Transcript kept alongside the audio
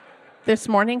This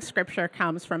morning's scripture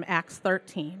comes from Acts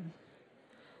 13.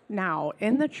 Now,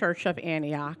 in the church of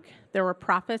Antioch, there were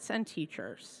prophets and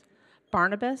teachers: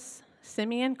 Barnabas,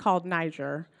 Simeon called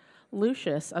Niger,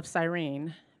 Lucius of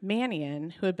Cyrene,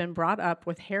 Manaen, who had been brought up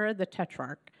with Herod the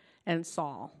Tetrarch, and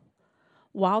Saul.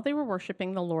 While they were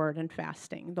worshiping the Lord and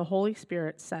fasting, the Holy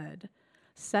Spirit said,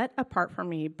 "Set apart for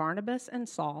me Barnabas and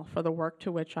Saul for the work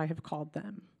to which I have called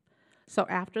them." So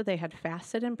after they had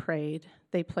fasted and prayed,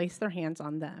 they placed their hands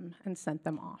on them and sent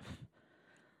them off.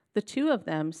 The two of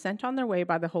them, sent on their way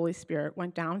by the Holy Spirit,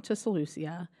 went down to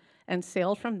Seleucia and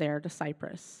sailed from there to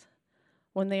Cyprus.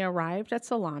 When they arrived at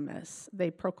Salamis,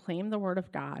 they proclaimed the word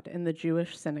of God in the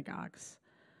Jewish synagogues.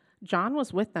 John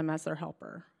was with them as their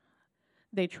helper.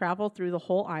 They traveled through the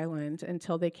whole island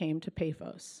until they came to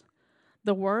Paphos.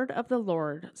 The word of the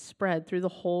Lord spread through the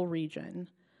whole region,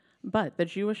 but the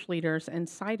Jewish leaders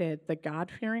incited the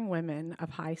God-fearing women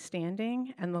of high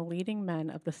standing and the leading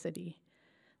men of the city.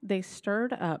 They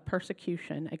stirred up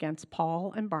persecution against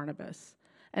Paul and Barnabas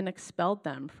and expelled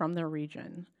them from their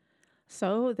region.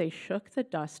 So they shook the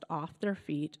dust off their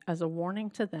feet as a warning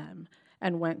to them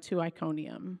and went to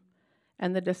Iconium.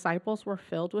 And the disciples were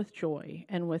filled with joy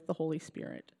and with the Holy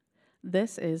Spirit.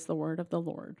 This is the word of the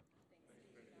Lord.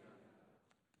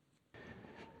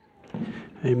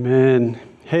 Amen.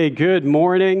 Hey, good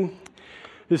morning.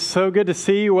 It's so good to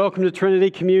see you. Welcome to Trinity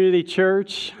Community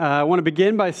Church. I want to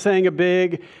begin by saying a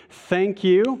big thank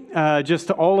you just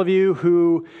to all of you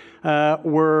who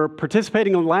were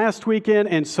participating last weekend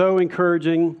and so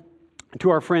encouraging to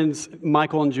our friends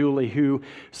Michael and Julie who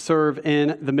serve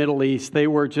in the Middle East. They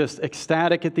were just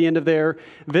ecstatic at the end of their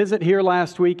visit here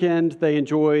last weekend. They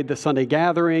enjoyed the Sunday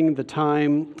gathering, the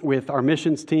time with our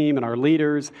missions team and our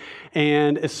leaders,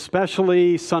 and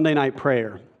especially Sunday night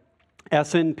prayer.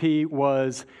 SNP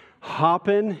was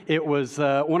hopping. It was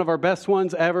one of our best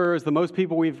ones ever. It was the most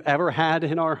people we've ever had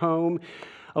in our home.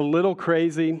 A little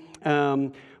crazy.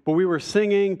 But we were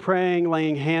singing, praying,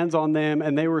 laying hands on them,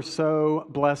 and they were so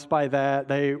blessed by that.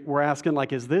 They were asking,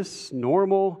 like, is this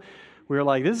normal? We were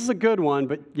like, this is a good one,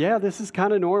 but yeah, this is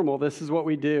kind of normal. This is what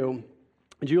we do.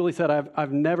 Julie said,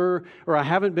 I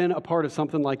haven't been a part of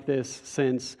something like this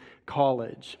since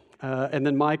college. And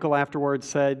then Michael afterwards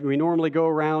said, we normally go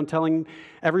around telling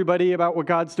everybody about what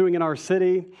God's doing in our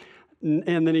city.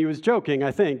 And then he was joking,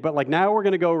 I think. But like now we're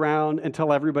going to go around and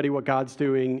tell everybody what God's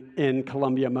doing in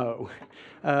Columbia Mo.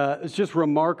 It's just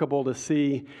remarkable to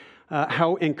see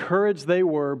how encouraged they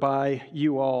were by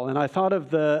you all. And I thought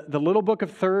of the little book of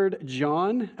 3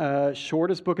 John,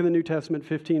 shortest book in the New Testament,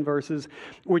 15 verses,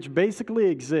 which basically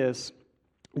exists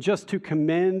just to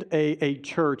commend a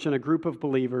church and a group of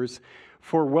believers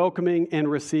for welcoming and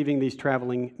receiving these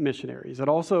traveling missionaries. It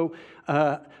also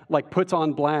puts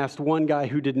on blast one guy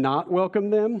who did not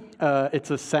welcome them. It's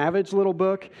a savage little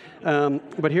book,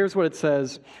 but here's what it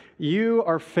says. You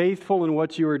are faithful in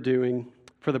what you are doing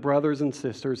for the brothers and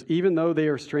sisters, even though they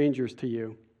are strangers to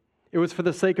you. It was for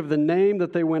the sake of the name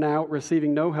that they went out,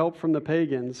 receiving no help from the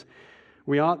pagans.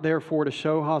 We ought therefore to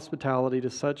show hospitality to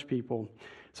such people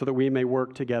so that we may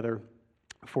work together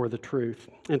for the truth.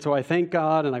 And so I thank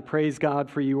God and I praise God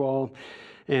for you all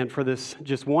and for this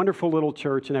just wonderful little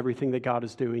church and everything that God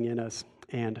is doing in us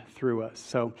and through us.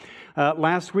 So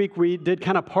last week we did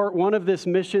kind of part one of this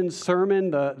missions sermon,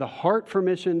 the heart for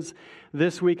missions.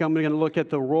 This week I'm going to look at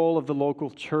the role of the local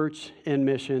church in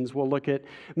missions. We'll look at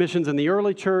missions in the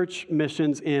early church,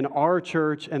 missions in our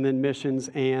church, and then missions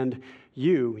and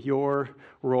your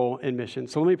role in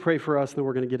missions. So let me pray for us, and then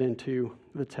we're going to get into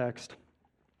the text.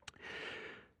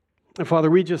 And Father,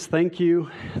 we just thank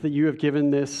you that you have given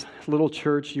this little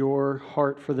church your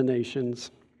heart for the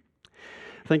nations.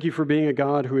 Thank you for being a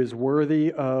God who is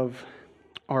worthy of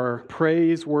our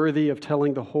praise, worthy of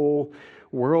telling the whole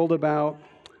world about.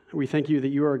 We thank you that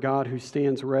you are a God who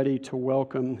stands ready to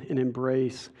welcome and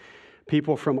embrace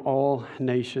people from all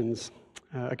nations,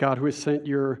 a God who has sent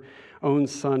your own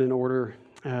Son in order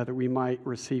that we might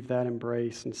receive that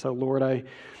embrace. And so, Lord, I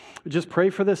just pray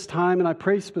for this time, and I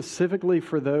pray specifically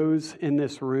for those in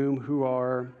this room who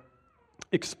are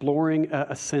exploring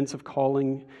a sense of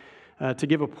calling to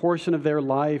give a portion of their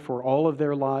life or all of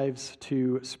their lives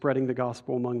to spreading the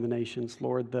gospel among the nations.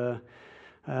 Lord, the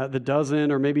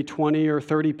dozen or maybe 20 or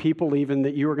 30 people even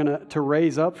that you are going to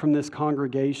raise up from this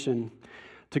congregation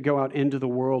to go out into the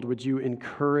world, would you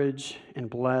encourage and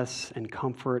bless and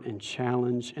comfort and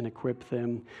challenge and equip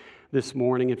them this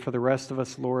morning? And for the rest of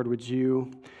us, Lord, would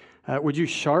you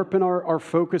sharpen our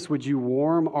focus? Would you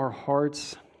warm our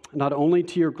hearts, not only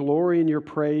to your glory and your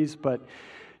praise, but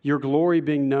your glory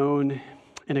being known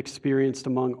and experienced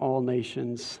among all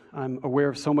nations. I'm aware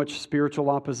of so much spiritual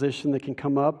opposition that can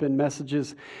come up in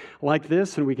messages like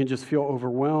this, and we can just feel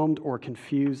overwhelmed or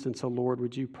confused. And so, Lord,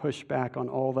 would you push back on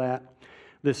all that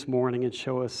this morning and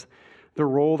show us the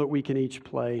role that we can each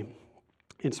play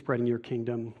in spreading your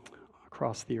kingdom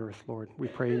across the earth, Lord. We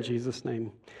pray in Jesus'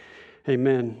 name.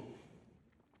 Amen.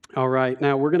 All right,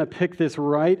 now we're going to pick this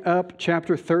right up,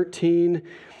 chapter 13,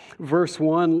 verse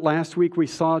 1. Last week we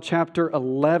saw chapter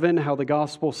 11, how the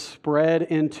gospel spread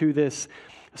into this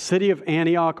city of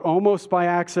Antioch almost by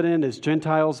accident as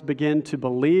Gentiles begin to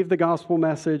believe the gospel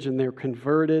message and they're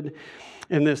converted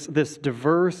in this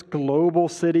diverse global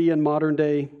city in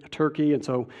modern-day Turkey. And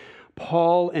so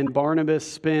Paul and Barnabas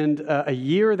spend a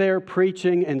year there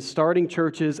preaching and starting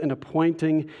churches and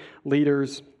appointing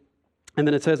leaders. And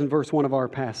then it says in verse 1 of our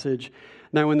passage,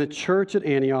 "Now in the church at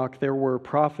Antioch there were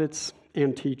prophets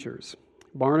and teachers.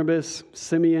 Barnabas,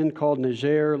 Simeon called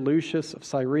Niger, Lucius of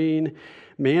Cyrene,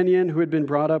 Manaen, who had been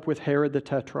brought up with Herod the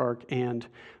Tetrarch, and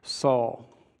Saul."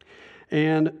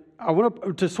 And I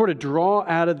want to sort of draw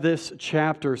out of this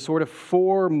chapter sort of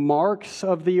four marks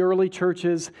of the early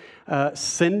church's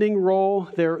sending role,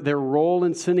 their role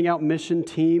in sending out mission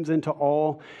teams into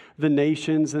all the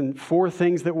nations, and four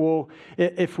things that will,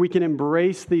 if we can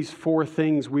embrace these four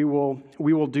things, we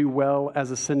will do well as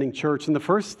a sending church. And the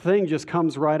first thing just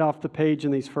comes right off the page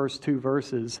in these first two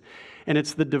verses, and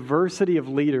it's the diversity of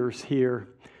leaders here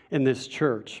in this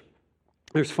church.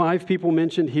 There's 5 people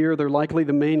mentioned here. They're likely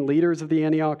the main leaders of the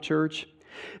Antioch church.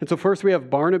 And so first we have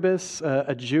Barnabas,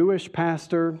 a Jewish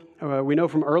pastor. We know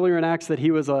from earlier in Acts that he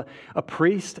was a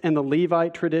priest in the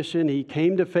Levite tradition. He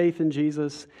came to faith in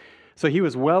Jesus. So he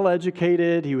was well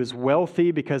educated, he was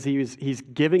wealthy because he's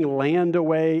giving land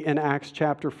away in Acts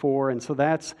chapter 4. And so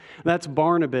that's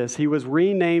Barnabas. He was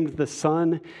renamed the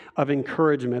son of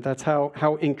encouragement. That's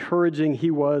how encouraging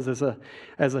he was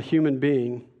as a human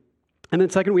being. And then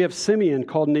second, we have Simeon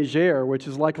called Niger, which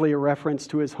is likely a reference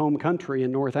to his home country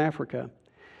in North Africa.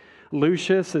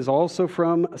 Lucius is also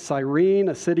from Cyrene,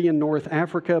 a city in North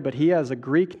Africa, but he has a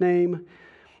Greek name.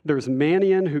 There's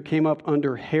Manaen, who came up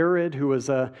under Herod, who was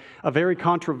a very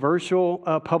controversial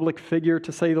public figure,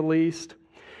 to say the least.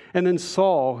 And then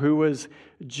Saul, who was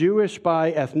Jewish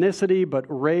by ethnicity, but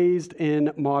raised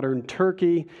in modern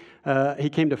Turkey. He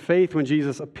came to faith when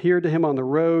Jesus appeared to him on the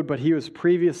road, but he was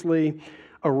previously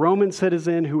a Roman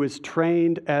citizen who was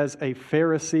trained as a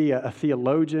Pharisee, a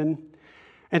theologian.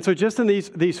 And so just in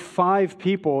these 5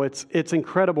 people, it's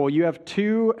incredible. You have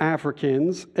 2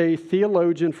 Africans, a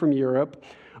theologian from Europe,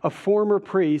 a former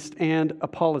priest, and a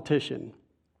politician.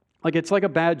 It's like a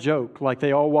bad joke, like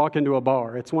they all walk into a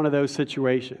bar. It's one of those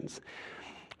situations.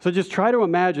 So just try to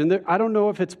imagine, I don't know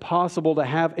if it's possible to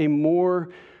have a more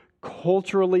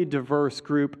culturally diverse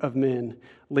group of men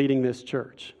leading this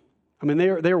church. I mean,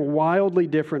 they're wildly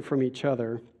different from each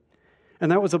other.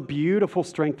 And that was a beautiful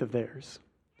strength of theirs,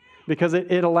 because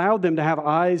it allowed them to have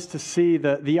eyes to see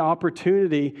the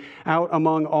opportunity out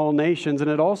among all nations. And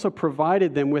it also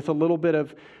provided them with a little bit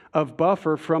of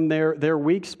buffer from their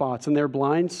weak spots and their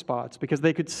blind spots, because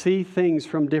they could see things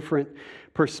from different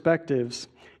perspectives,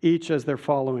 each as they're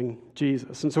following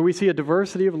Jesus. And so we see a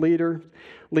diversity of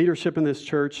leadership in this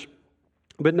church.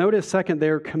 But notice, second,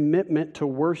 their commitment to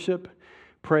worship,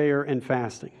 prayer, and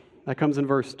fasting. That comes in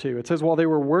verse 2. It says, "While they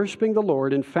were worshiping the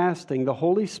Lord and fasting, the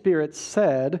Holy Spirit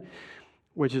said,"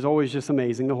 which is always just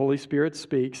amazing. The Holy Spirit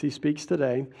speaks. He speaks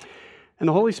today. And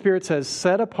the Holy Spirit says,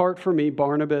 "Set apart for me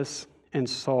Barnabas and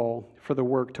Saul for the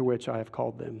work to which I have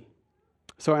called them."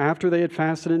 So after they had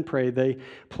fasted and prayed, they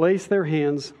placed their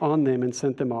hands on them and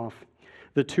sent them off.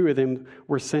 The 2 of them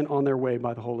were sent on their way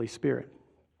by the Holy Spirit.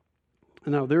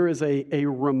 Now, there is a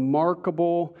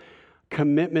remarkable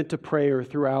commitment to prayer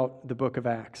throughout the book of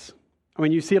Acts. I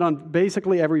mean, you see it on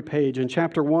basically every page. In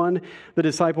chapter 1, the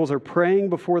disciples are praying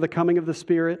before the coming of the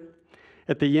Spirit.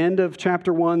 At the end of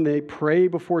chapter 1, they pray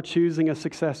before choosing a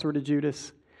successor to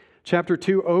Judas. Chapter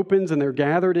 2 opens and they're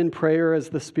gathered in prayer as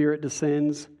the Spirit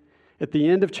descends. At the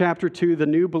end of chapter 2, the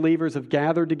new believers have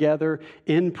gathered together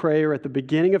in prayer. At the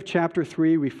beginning of chapter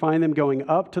 3, we find them going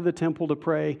up to the temple to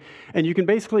pray. And you can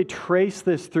basically trace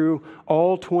this through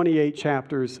all 28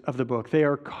 chapters of the book. They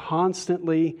are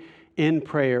constantly in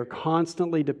prayer,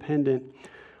 constantly dependent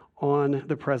on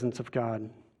the presence of God.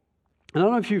 And I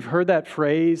don't know if you've heard that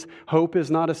phrase, hope is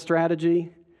not a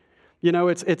strategy. You know,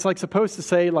 it's like supposed to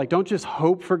say, don't just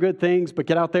hope for good things, but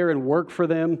get out there and work for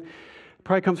them.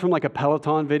 Probably comes from a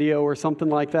Peloton video or something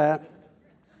like that.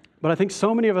 But I think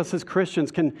so many of us as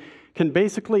Christians can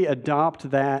basically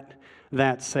adopt that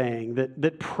saying,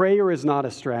 that prayer is not a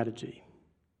strategy.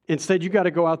 Instead, you got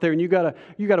to go out there and you got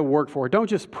to work for it. Don't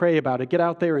just pray about it. Get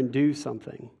out there and do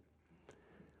something.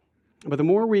 But the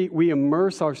more we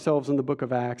immerse ourselves in the book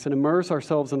of Acts and immerse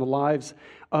ourselves in the lives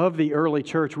of the early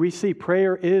church, we see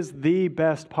prayer is the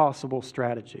best possible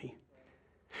strategy.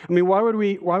 I mean, why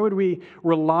would we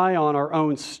rely on our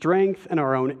own strength and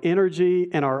our own energy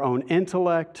and our own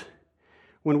intellect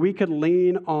when we could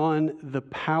lean on the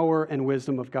power and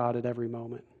wisdom of God at every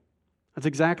moment? That's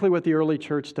exactly what the early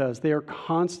church does. They are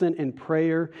constant in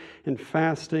prayer and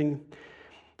fasting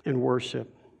and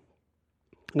worship.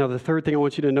 Now, the third thing I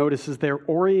want you to notice is their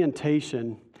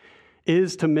orientation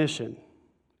is to mission.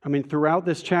 I mean, throughout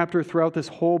this chapter, throughout this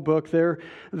whole book,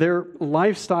 their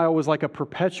lifestyle was like a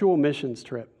perpetual missions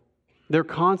trip. They're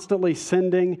constantly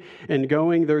sending and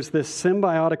going. There's this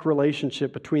symbiotic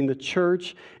relationship between the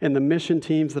church and the mission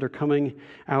teams that are coming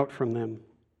out from them.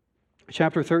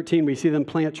 Chapter 13, we see them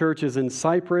plant churches in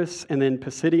Cyprus and then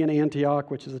Pisidian Antioch,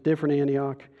 which is a different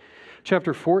Antioch.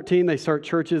 Chapter 14, they start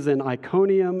churches in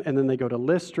Iconium, and then they go to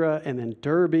Lystra, and then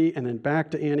Derbe, and then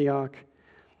back to Antioch.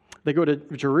 They go to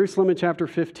Jerusalem in chapter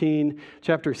 15.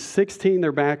 Chapter 16,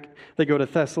 they're back. They go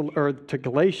to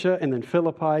Galatia, and then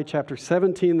Philippi. Chapter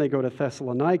 17, they go to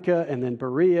Thessalonica, and then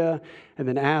Berea, and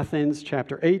then Athens.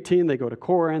 Chapter 18, they go to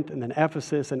Corinth, and then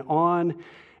Ephesus, and on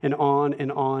and on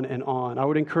and on and on. I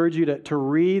would encourage you to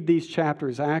read these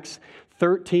chapters, Acts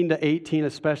 13 to 18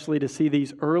 especially, to see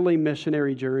these early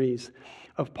missionary journeys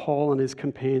of Paul and his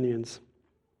companions.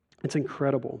 It's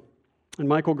incredible. And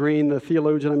Michael Green, the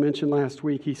theologian I mentioned last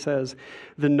week, he says,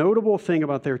 the notable thing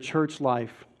about their church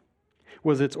life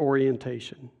was its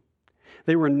orientation.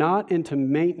 They were not into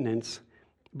maintenance,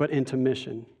 but into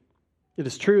mission. It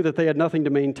is true that they had nothing to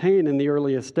maintain in the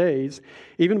earliest days.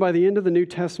 Even by the end of the New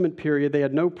Testament period, they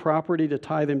had no property to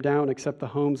tie them down except the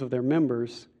homes of their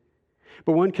members.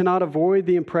 But one cannot avoid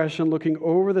the impression, looking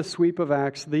over the sweep of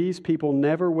Acts, these people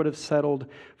never would have settled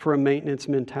for a maintenance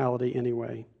mentality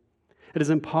anyway. It is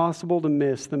impossible to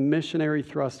miss the missionary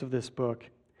thrust of this book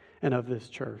and of this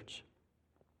church.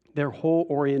 Their whole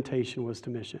orientation was to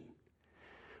mission.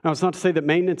 Now, it's not to say that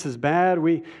maintenance is bad.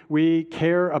 We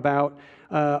care about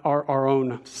our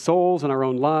own souls and our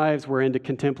own lives. We're into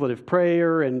contemplative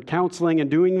prayer and counseling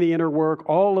and doing the inner work,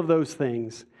 all of those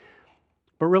things.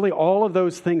 But really, all of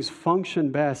those things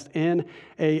function best in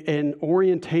an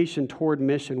orientation toward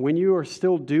mission, when you are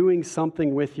still doing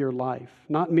something with your life.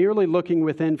 Not merely looking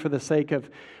within for the sake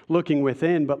of looking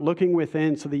within, but looking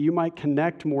within so that you might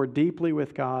connect more deeply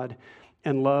with God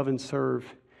and love and serve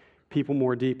people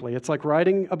more deeply. It's like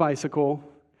riding a bicycle.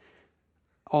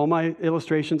 All my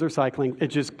illustrations are cycling. It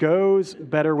just goes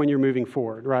better when you're moving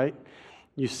forward, right?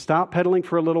 You stop pedaling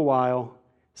for a little while,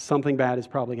 something bad is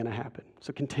probably going to happen.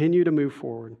 So continue to move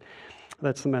forward.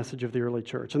 That's the message of the early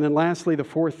church. And then lastly, the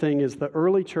fourth thing is the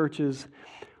early church's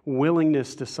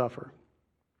willingness to suffer.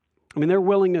 I mean, their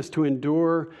willingness to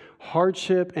endure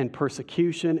hardship and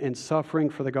persecution and suffering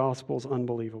for the gospel is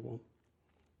unbelievable.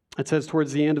 It says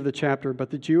towards the end of the chapter, but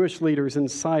the Jewish leaders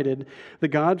incited the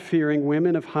God-fearing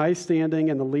women of high standing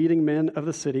and the leading men of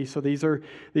the city. So these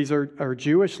are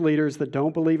Jewish leaders that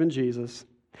don't believe in Jesus.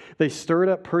 They stirred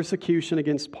up persecution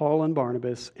against Paul and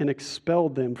Barnabas and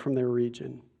expelled them from their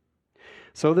region.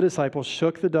 So the disciples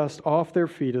shook the dust off their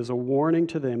feet as a warning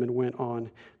to them and went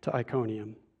on to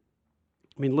Iconium.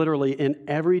 I mean, literally, in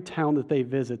every town that they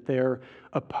visit, they're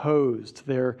opposed,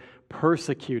 they're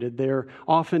persecuted, they're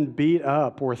often beat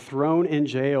up or thrown in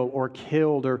jail or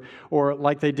killed, or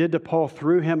like they did to Paul,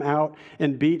 threw him out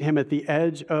and beat him at the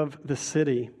edge of the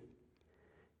city.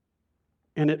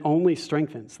 And it only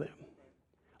strengthens them.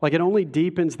 Like it only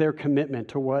deepens their commitment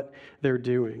to what they're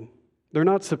doing. They're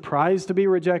not surprised to be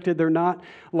rejected. They're not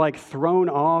like thrown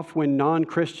off when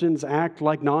non-Christians act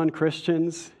like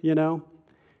non-Christians, you know.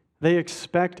 They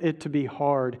expect it to be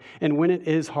hard. And when it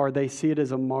is hard, they see it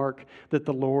as a mark that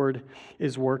the Lord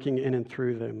is working in and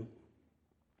through them.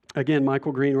 Again,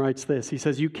 Michael Green writes this. He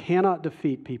says, you cannot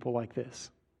defeat people like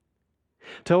this.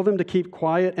 Tell them to keep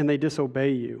quiet and they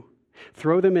disobey you.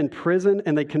 Throw them in prison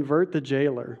and they convert the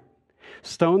jailer.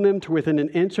 Stone them to within an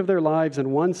inch of their lives in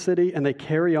one city, and they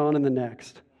carry on in the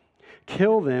next.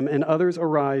 Kill them, and others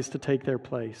arise to take their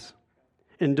place.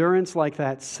 Endurance like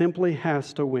that simply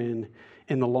has to win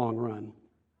in the long run.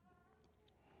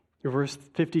 Verse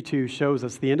 52 shows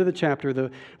us, the end of the chapter,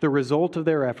 the result of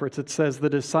their efforts. It says, the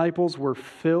disciples were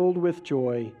filled with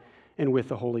joy and with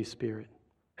the Holy Spirit.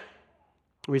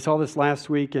 We saw this last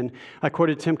week, and I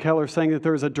quoted Tim Keller saying that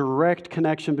there's a direct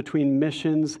connection between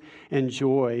missions and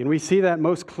joy. And we see that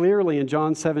most clearly in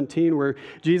John 17, where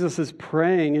Jesus is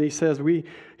praying, and he says,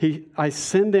 I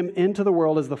send them into the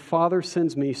world as the Father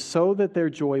sends me, so that their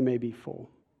joy may be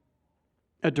full.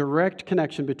 a direct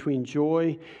connection between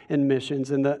joy and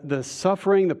missions, and the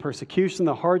suffering, the persecution,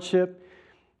 the hardship.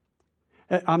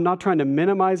 I'm not trying to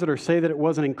minimize it or say that it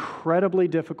wasn't incredibly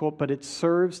difficult, but it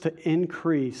serves to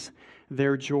increase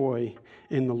their joy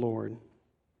in the Lord.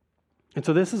 And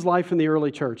so this is life in the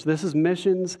early church. This is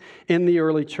missions in the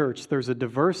early church. There's a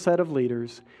diverse set of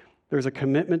leaders. There's a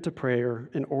commitment to prayer,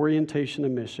 an orientation to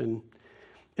mission,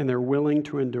 and they're willing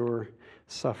to endure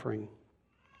suffering.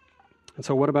 And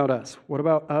so what about us? What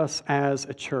about us as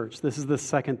a church? This is the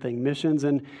second thing, missions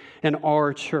in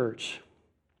our church.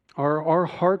 Our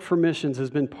heart for missions has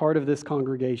been part of this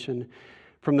congregation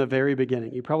from the very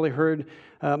beginning. You probably heard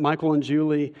Michael and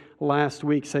Julie last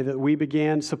week say that we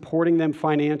began supporting them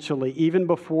financially even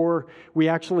before we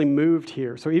actually moved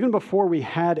here. So even before we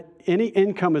had any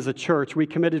income as a church, we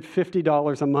committed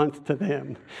 $50 a month to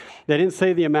them. They didn't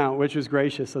say the amount, which was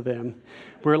gracious of them.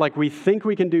 We're like, we think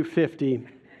we can do 50.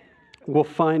 We'll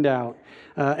find out.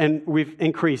 And we've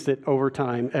increased it over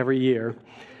time every year.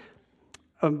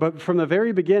 But from the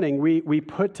very beginning, we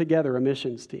put together a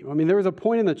missions team. I mean, there was a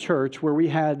point in the church where we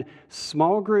had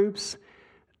small groups,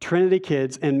 Trinity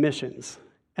Kids, and missions.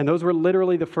 And those were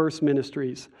literally the first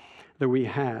ministries that we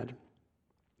had.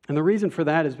 And the reason for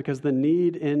that is because the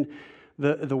need in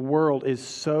the world is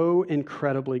so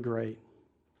incredibly great.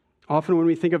 Often when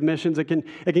we think of missions, it can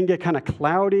get kind of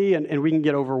cloudy and we can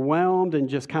get overwhelmed and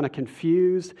just kind of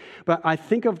confused. But I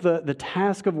think of the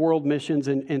task of world missions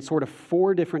in sort of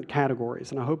 4 different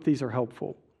categories, and I hope these are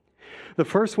helpful. The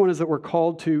first one is that we're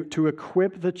called to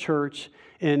equip the church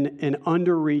in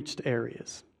underreached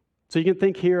areas. So you can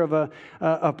think here of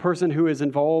a person who is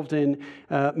involved in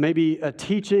maybe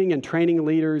teaching and training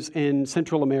leaders in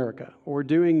Central America or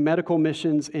doing medical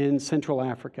missions in Central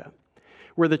Africa,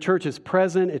 where the church is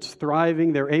present, it's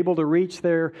thriving, they're able to reach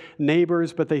their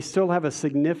neighbors, but they still have a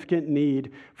significant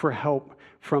need for help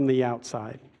from the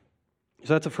outside.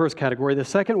 So that's the first category. The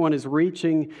second one is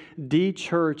reaching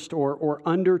de-churched or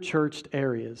under-churched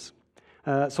areas.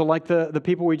 So like the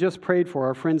people we just prayed for,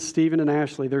 our friends Stephen and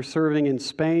Ashley, they're serving in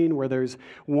Spain where there's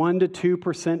 1% to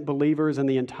 2% believers in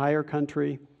the entire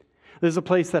country. This is a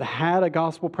place that had a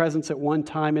gospel presence at one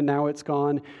time and now it's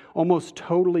gone almost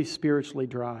totally spiritually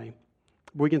dry.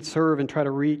 We can serve and try to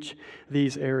reach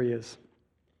these areas.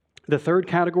 The third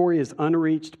category is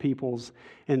unreached peoples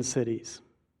and cities.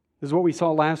 This is what we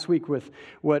saw last week with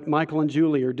what Michael and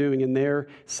Julie are doing in their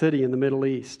city in the Middle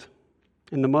East,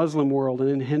 in the Muslim world, and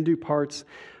in Hindu parts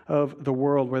of the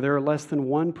world where there are less than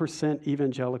 1%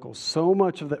 evangelicals. So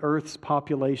much of the earth's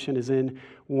population is in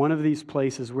one of these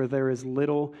places where there is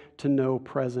little to no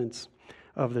presence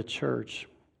of the church.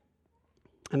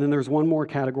 And then there's one more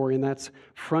category, and that's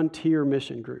frontier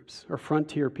mission groups or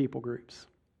frontier people groups.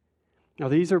 Now,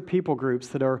 these are people groups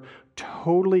that are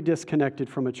totally disconnected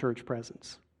from a church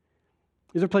presence.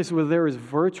 These are places where there is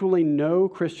virtually no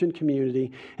Christian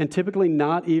community and typically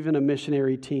not even a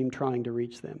missionary team trying to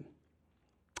reach them.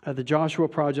 The Joshua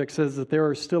Project says that there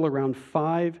are still around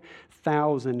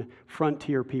 5,000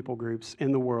 frontier people groups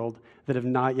in the world that have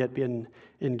not yet been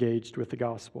engaged with the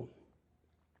gospel.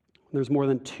 There's more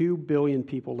than 2 billion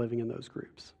people living in those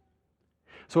groups.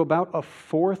 So about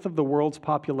 1/4 of the world's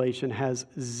population has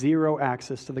zero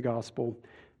access to the gospel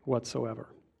whatsoever.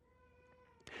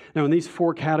 Now, in these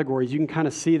 4 categories, you can kind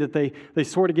of see that they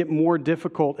sort of get more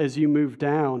difficult as you move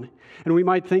down. And we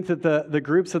might think that the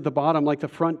groups at the bottom, like the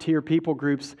frontier people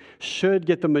groups, should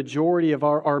get the majority of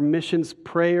our missions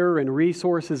prayer and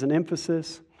resources and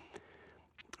emphasis.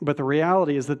 But the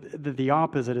reality is that the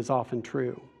opposite is often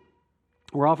true.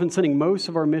 We're often sending most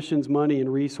of our missions money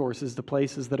and resources to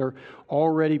places that are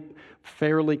already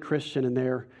fairly Christian in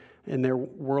their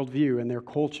worldview and their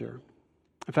culture.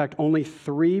 In fact, only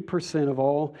 3% of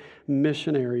all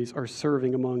missionaries are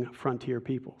serving among frontier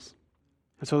peoples.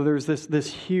 And so there's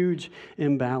this huge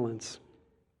imbalance.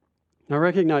 Now,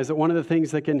 recognize that one of the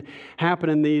things that can happen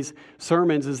in these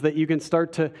sermons is that you can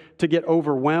start to get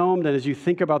overwhelmed, and as you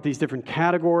think about these different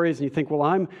categories, and you think,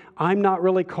 well, I'm not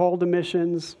really called to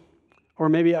missions. Or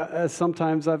maybe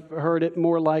sometimes I've heard it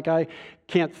more like I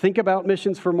can't think about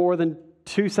missions for more than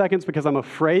 2 seconds because I'm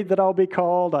afraid that I'll be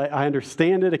called. I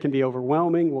understand it. It can be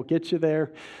overwhelming. We'll get you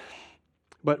there.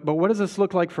 But what does this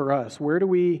look like for us? Where do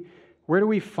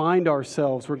we find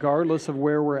ourselves regardless of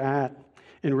where we're at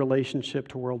in relationship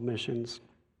to world missions?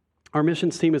 Our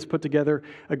missions team has put together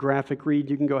a graphic read.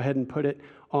 You can go ahead and put it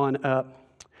on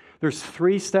up. There's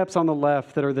 3 steps on the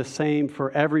left that are the same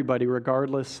for everybody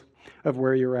regardless of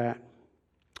where you're at.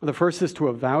 The first is to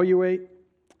evaluate,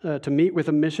 to meet with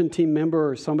a mission team member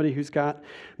or somebody who's got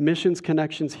missions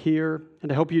connections here, and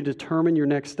to help you determine your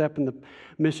next step in the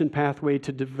mission pathway,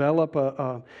 to develop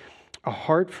a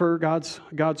heart for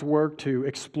God's work, to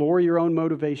explore your own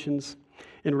motivations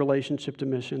in relationship to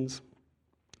missions.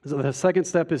 So the second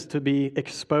step is to be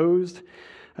exposed,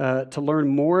 to learn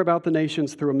more about the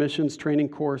nations through a missions training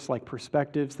course like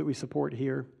Perspectives that we support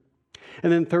here.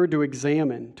 And then third, to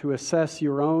examine, to assess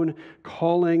your own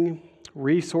calling,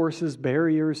 resources,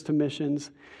 barriers to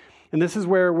missions. And this is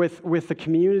where with the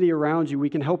community around you, we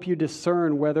can help you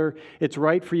discern whether it's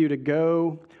right for you to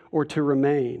go or to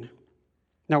remain.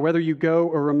 Now, whether you go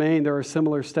or remain, there are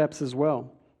similar steps as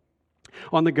well.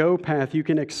 On the go path, you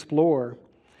can explore.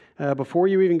 Before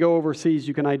you even go overseas,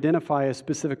 you can identify a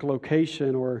specific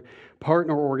location or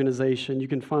partner organization. You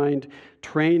can find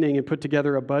training and put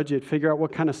together a budget, figure out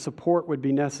what kind of support would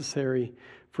be necessary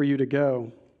for you to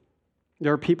go.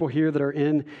 There are people here that are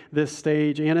in this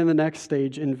stage and in the next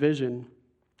stage in Vision,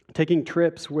 taking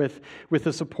trips with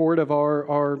the support of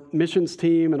our missions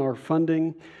team and our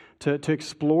funding, to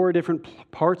explore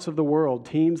different parts of the world,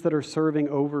 teams that are serving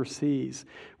overseas.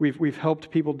 We've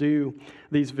helped people do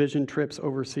these vision trips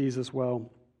overseas as well.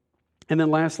 And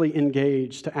then lastly,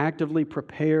 engage, to actively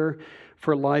prepare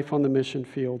for life on the mission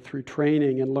field through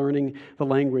training and learning the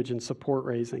language and support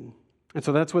raising. And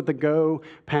so that's what the go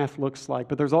path looks like.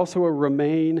 But there's also a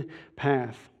remain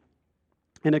path.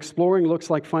 And exploring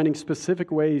looks like finding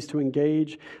specific ways to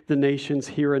engage the nations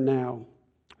here and now,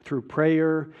 through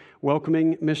prayer,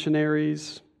 welcoming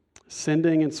missionaries,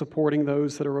 sending and supporting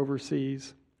those that are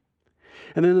overseas.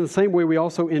 And then in the same way, we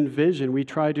also envision, we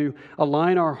try to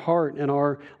align our heart and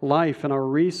our life and our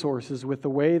resources with the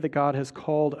way that God has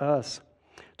called us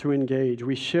to engage.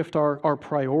 We shift our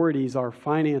priorities, our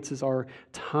finances, our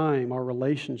time, our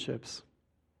relationships.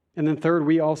 And then third,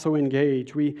 we also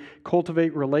engage. We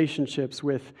cultivate relationships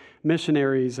with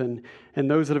missionaries and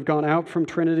those that have gone out from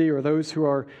Trinity or those who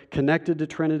are connected to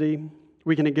Trinity.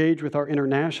 We can engage with our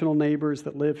international neighbors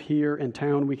that live here in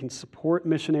town. We can support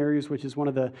missionaries, which is one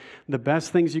of the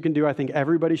best things you can do. I think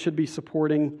everybody should be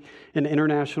supporting an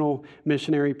international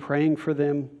missionary, praying for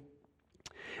them.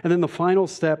 And then the final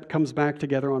step comes back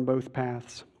together on both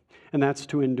paths, and that's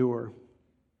to endure.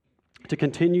 To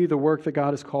continue the work that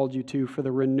God has called you to for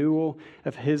the renewal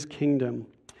of His kingdom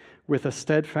with a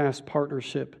steadfast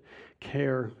partnership,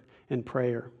 care, and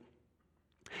prayer.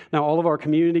 Now, all of our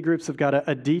community groups have got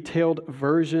a detailed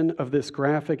version of this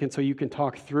graphic, and so you can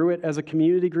talk through it as a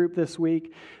community group this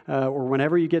week or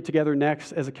whenever you get together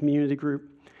next as a community group.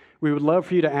 We would love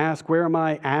for you to ask, where am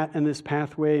I at in this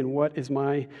pathway and what is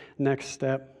my next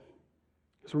step?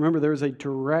 So remember, there is a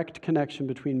direct connection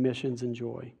between missions and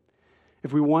joy.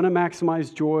 If we want to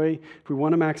maximize joy, if we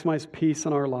want to maximize peace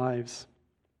in our lives,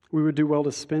 we would do well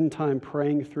to spend time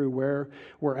praying through where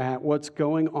we're at, what's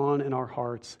going on in our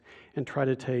hearts, and try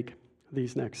to take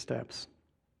these next steps.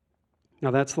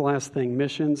 Now that's the last thing,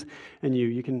 missions and you.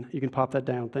 You can pop that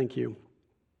down. Thank you.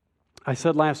 I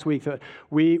said last week that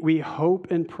we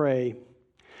hope and pray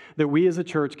that we as a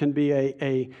church can be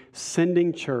a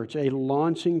sending church, a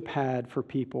launching pad for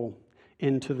people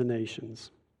into the nations.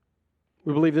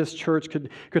 We believe this church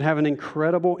could have an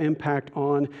incredible impact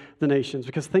on the nations.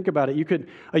 Because think about it,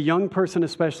 a young person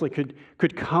especially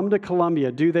could come to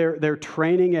Columbia, do their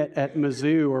training at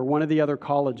Mizzou or one of the other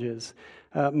colleges.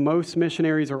 Most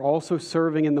missionaries are also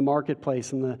serving in the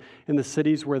marketplace in the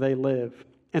cities where they live.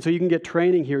 And so you can get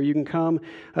training here. You can come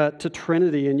to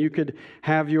Trinity and you could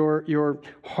have your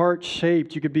heart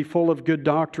shaped. You could be full of good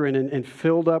doctrine and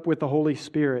filled up with the Holy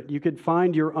Spirit. You could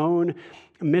find your own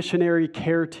missionary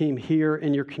care team here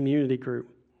in your community group.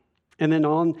 And then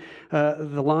on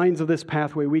the lines of this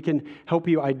pathway, we can help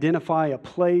you identify a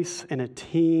place and a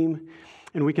team,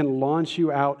 and we can launch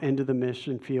you out into the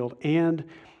mission field and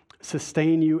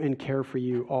sustain you and care for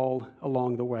you all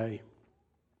along the way.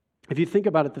 If you think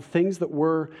about it, the things that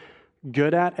we're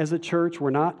good at as a church, we're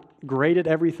not great at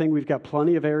everything. We've got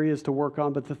plenty of areas to work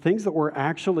on, but the things that we're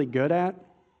actually good at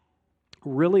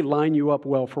really line you up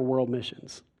well for world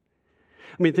missions.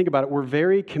 I mean, think about it. We're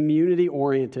very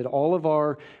community-oriented. All of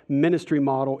our ministry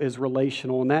model is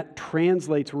relational, and that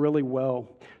translates really well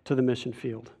to the mission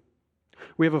field.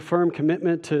 We have a firm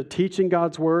commitment to teaching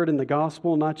God's word and the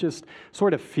gospel, not just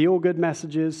sort of feel-good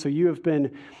messages. So you have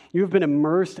been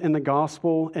immersed in the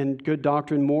gospel and good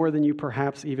doctrine more than you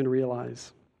perhaps even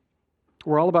realize.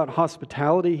 We're all about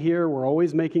hospitality here. We're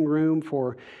always making room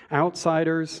for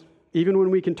outsiders. Even when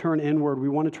we can turn inward, we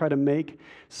want to try to make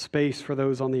space for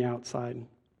those on the outside.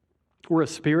 We're a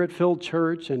Spirit-filled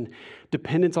church, and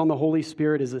dependence on the Holy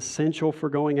Spirit is essential for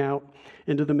going out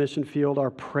into the mission field.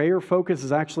 Our prayer focus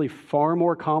is actually far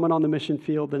more common on the mission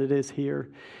field than it is here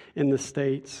in the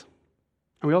States.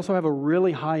 And we also have a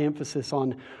really high emphasis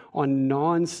on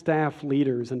non-staff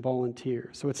leaders and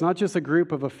volunteers. So it's not just a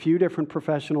group of a few different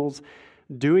professionals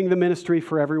doing the ministry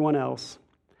for everyone else,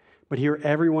 but here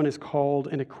everyone is called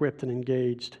and equipped and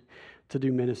engaged to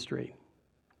do ministry.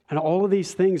 And all of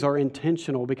these things are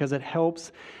intentional because it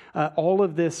helps all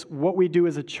of this, what we do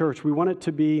as a church, we want it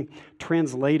to be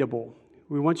translatable.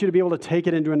 We want you to be able to take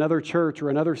it into another church or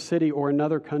another city or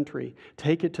another country.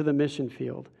 Take it to the mission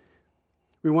field.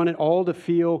 We want it all to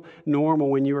feel normal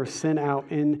when you are sent out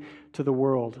into the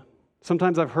world.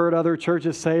 Sometimes I've heard other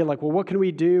churches say, like, well, what can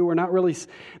we do?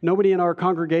 Nobody in our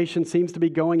congregation seems to be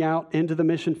going out into the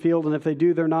mission field, and if they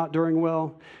do, they're not doing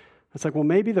well. It's like, well,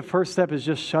 maybe the first step is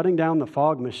just shutting down the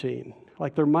fog machine.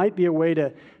 Like, there might be a way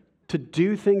to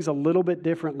do things a little bit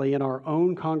differently in our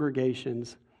own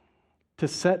congregations, to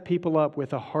set people up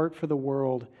with a heart for the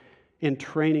world in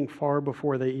training far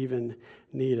before they even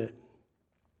need it.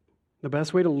 The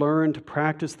best way to learn to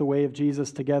practice the way of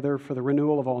Jesus together for the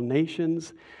renewal of all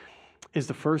nations is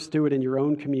to first do it in your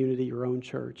own community, your own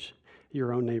church,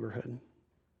 your own neighborhood.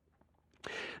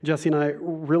 Jesse and I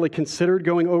really considered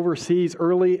going overseas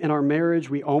early in our marriage.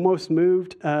 We almost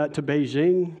moved to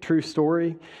Beijing, true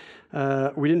story.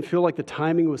 We didn't feel like the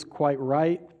timing was quite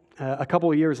right. A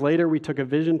couple of years later, we took a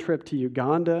vision trip to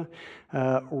Uganda.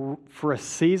 For a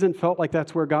season, felt like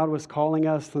that's where God was calling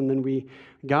us. And then we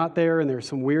got there, and there's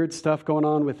some weird stuff going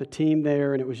on with the team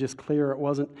there, and it was just clear it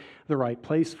wasn't the right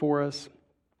place for us.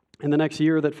 In the next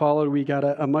year that followed, we got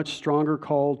a much stronger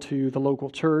call to the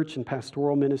local church and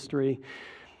pastoral ministry.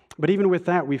 But even with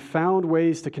that, we found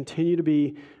ways to continue to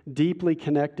be deeply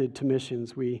connected to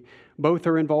missions. We both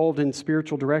are involved in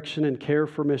spiritual direction and care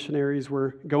for missionaries.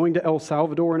 We're going to El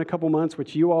Salvador in a couple months,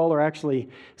 which you all are actually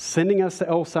sending us to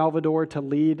El Salvador to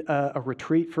lead a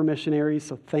retreat for missionaries.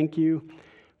 So thank you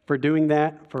for doing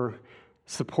that, for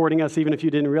supporting us, even if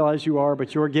you didn't realize you are,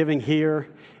 but your giving here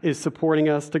is supporting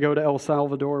us to go to El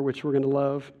Salvador, which we're going to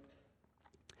love.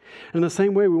 And in the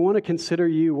same way, we want to consider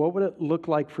you. What would it look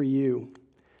like for you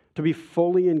to be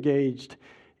fully engaged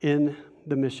in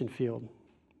the mission field?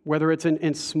 Whether it's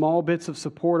in small bits of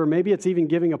support, or maybe it's even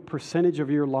giving a percentage of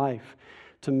your life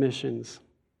to missions.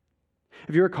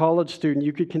 If you're a college student,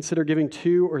 you could consider giving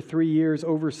 2 or 3 years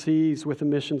overseas with a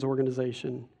missions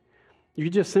organization. You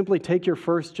could just simply take your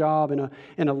first job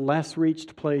in a less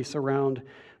reached place around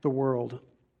the world.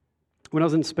 When I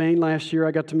was in Spain last year,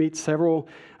 I got to meet several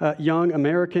young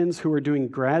Americans who were doing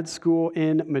grad school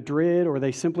in Madrid, or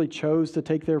they simply chose to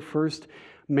take their first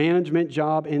management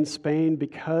job in Spain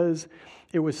because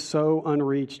it was so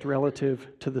unreached relative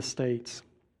to the States.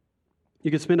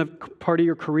 You could spend a part of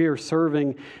your career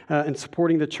serving and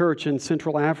supporting the church in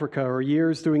Central Africa, or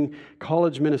years doing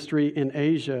college ministry in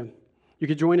Asia. You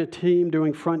could join a team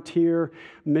doing frontier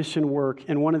mission work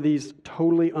in one of these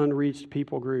totally unreached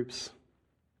people groups.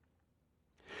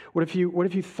 What if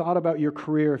you thought about your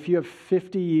career? If you have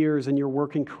 50 years in your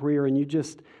working career and you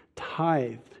just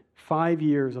tithed 5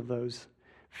 years of those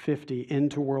 50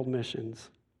 into world missions.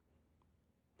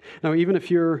 Now, even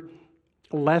if you're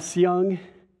less young,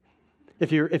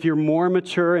 if you're more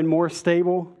mature and more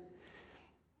stable,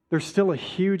 there's still a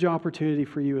huge opportunity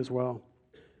for you as well.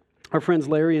 Our friends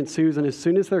Larry and Susan, as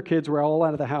soon as their kids were all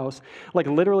out of the house, like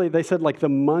literally they said like the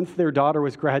month their daughter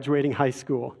was graduating high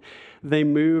school, they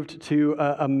moved to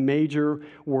a major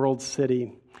world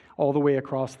city all the way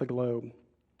across the globe.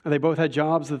 And they both had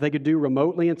jobs that they could do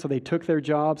remotely, and so they took their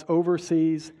jobs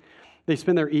overseas. They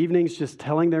spend their evenings just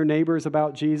telling their neighbors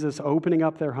about Jesus, opening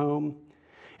up their home.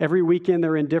 Every weekend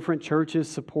they're in different churches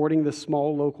supporting the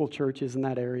small local churches in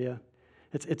that area.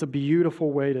 It's a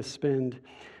beautiful way to spend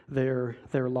their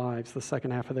lives, the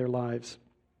second half of their lives.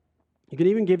 You can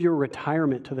even give your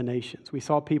retirement to the nations. We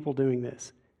saw people doing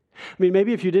this. I mean,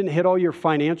 maybe if you didn't hit all your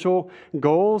financial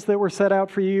goals that were set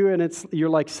out for you, and you're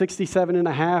like 67 and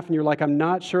a half, and you're like, I'm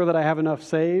not sure that I have enough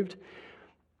saved.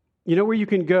 You know where you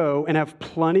can go and have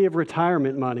plenty of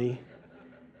retirement money?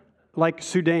 Like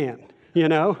Sudan, you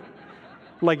know?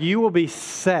 Like you will be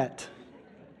set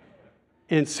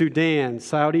in Sudan,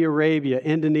 Saudi Arabia,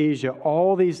 Indonesia,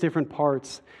 all these different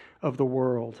parts of the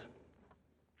world.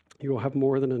 You will have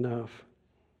more than enough.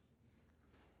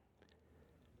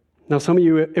 Now, some of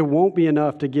you, it won't be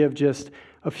enough to give just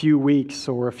a few weeks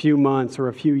or a few months or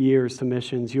a few years to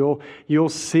missions. You'll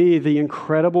see the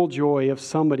incredible joy of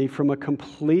somebody from a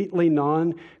completely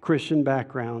non-Christian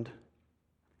background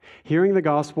hearing the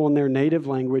gospel in their native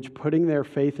language, putting their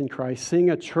faith in Christ,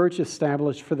 seeing a church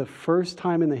established for the first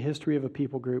time in the history of a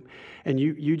people group, and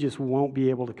you just won't be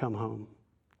able to come home.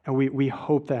 And we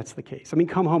hope that's the case. I mean,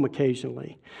 come home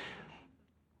occasionally.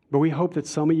 But we hope that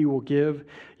some of you will give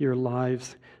your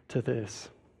lives to this.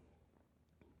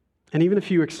 And even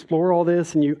if you explore all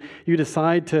this and you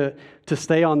decide to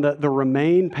stay on the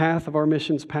remain path of our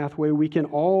missions pathway, we can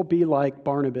all be like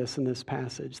Barnabas in this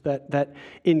passage, that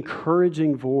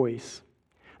encouraging voice,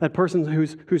 that person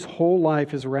whose whole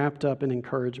life is wrapped up in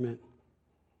encouragement.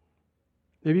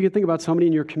 Maybe you can think about somebody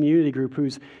in your community group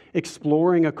who's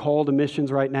exploring a call to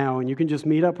missions right now, and you can just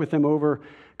meet up with them over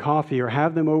coffee or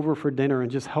have them over for dinner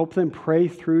and just help them pray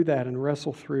through that and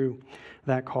wrestle through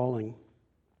that calling.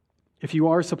 If you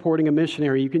are supporting a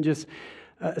missionary, you can just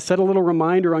set a little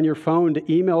reminder on your phone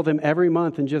to email them every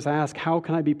month and just ask, how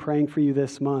can I be praying for you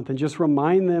this month? And just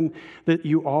remind them that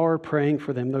you are praying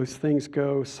for them. Those things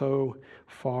go so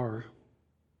far.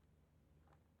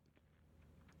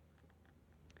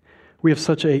 We have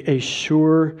such a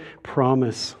sure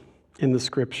promise in the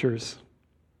Scriptures.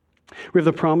 We have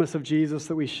the promise of Jesus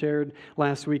that we shared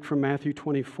last week from Matthew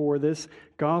 24. This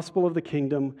gospel of the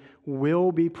kingdom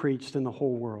will be preached in the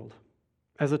whole world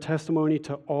as a testimony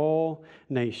to all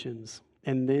nations,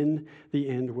 and then the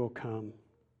end will come.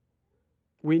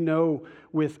 We know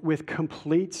with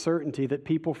complete certainty that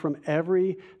people from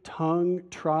every tongue,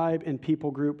 tribe, and people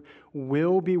group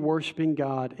will be worshiping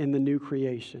God in the new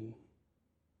creation.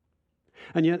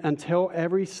 And yet, until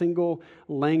every single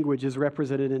language is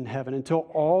represented in heaven, until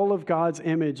all of God's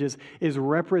image is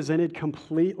represented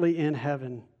completely in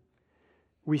heaven,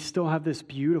 we still have this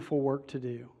beautiful work to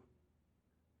do.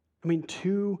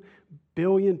 2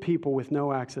 billion people with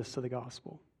no access to the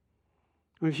gospel.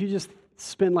 If you just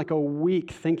spend like a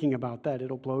week thinking about that,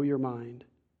 it'll blow your mind.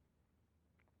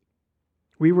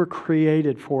 We were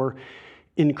created for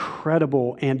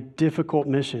incredible and difficult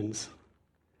missions.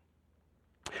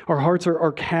 Our hearts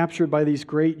are captured by these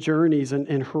great journeys and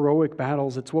heroic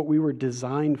battles. It's what we were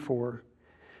designed for.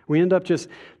 We end up just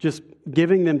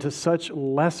giving them to such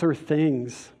lesser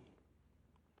things.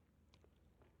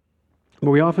 But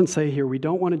we often say here, we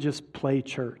don't want to just play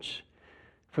church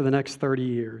for the next 30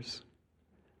 years.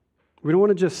 We don't want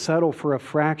to just settle for a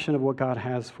fraction of what God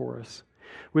has for us.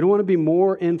 We don't want to be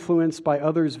more influenced by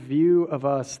others' view of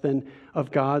us than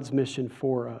of God's mission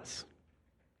for us.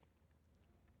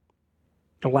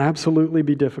 It'll absolutely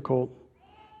be difficult.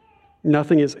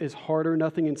 Nothing is harder.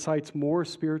 Nothing incites more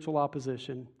spiritual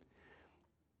opposition.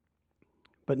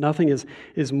 But nothing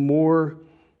is more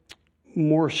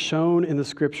shown in the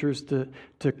Scriptures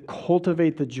to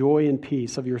cultivate the joy and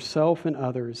peace of yourself and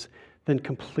others than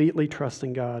completely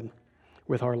trusting God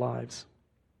with our lives.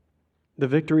 The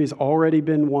victory's already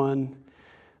been won.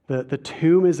 The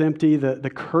tomb is empty. The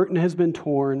curtain has been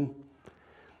torn.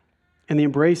 And the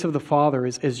embrace of the Father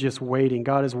is just waiting.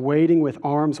 God is waiting with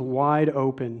arms wide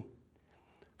open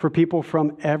for people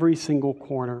from every single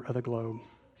corner of the globe.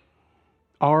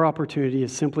 Our opportunity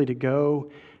is simply to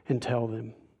go and tell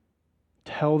them.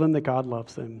 Tell them that God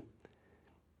loves them,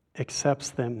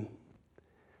 accepts them,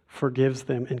 forgives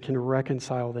them, and can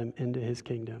reconcile them into His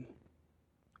kingdom.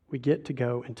 We get to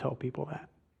go and tell people that.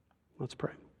 Let's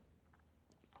pray.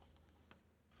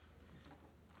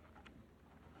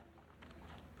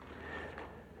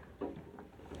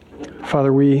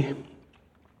 Father, we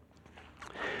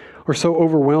are so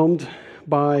overwhelmed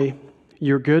by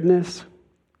your goodness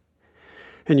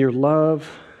and your love,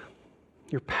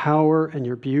 your power and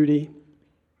your beauty.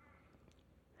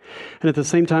 And at the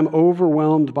same time,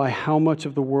 overwhelmed by how much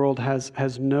of the world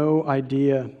has no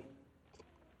idea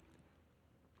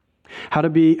how to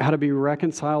be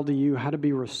reconciled to you, how to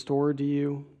be restored to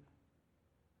you.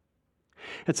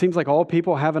 It seems like all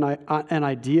people have an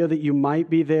idea that you might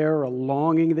be there, a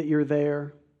longing that you're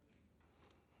there.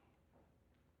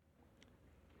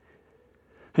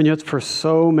 And yet for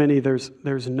so many,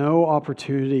 there's no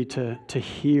opportunity to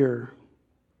hear,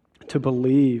 to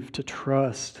believe, to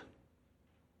trust.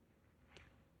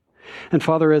 And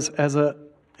Father, as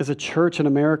a church in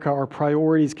America, our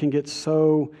priorities can get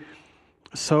so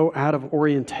out of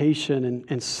orientation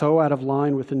and so out of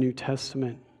line with the New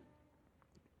Testament.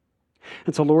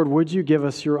 And so, Lord, would you give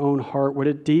us your own heart? Would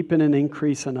it deepen and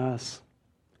increase in us?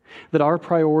 That our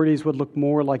priorities would look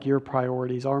more like your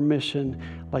priorities, our mission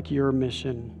like your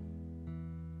mission.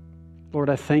 Lord,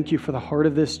 I thank you for the heart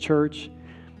of this church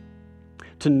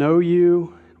to know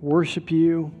you, worship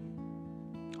you,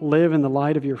 live in the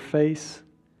light of your face,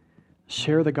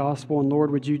 share the gospel. And Lord,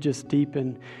 would you just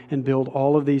deepen and build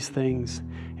all of these things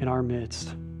in our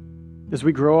midst? As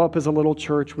we grow up as a little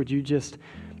church, would you just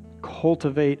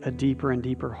cultivate a deeper and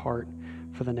deeper heart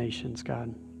for the nations,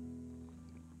 God?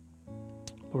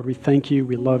 Lord, we thank you.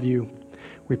 We love you.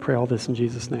 We pray all this in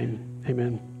Jesus' name.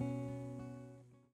 Amen.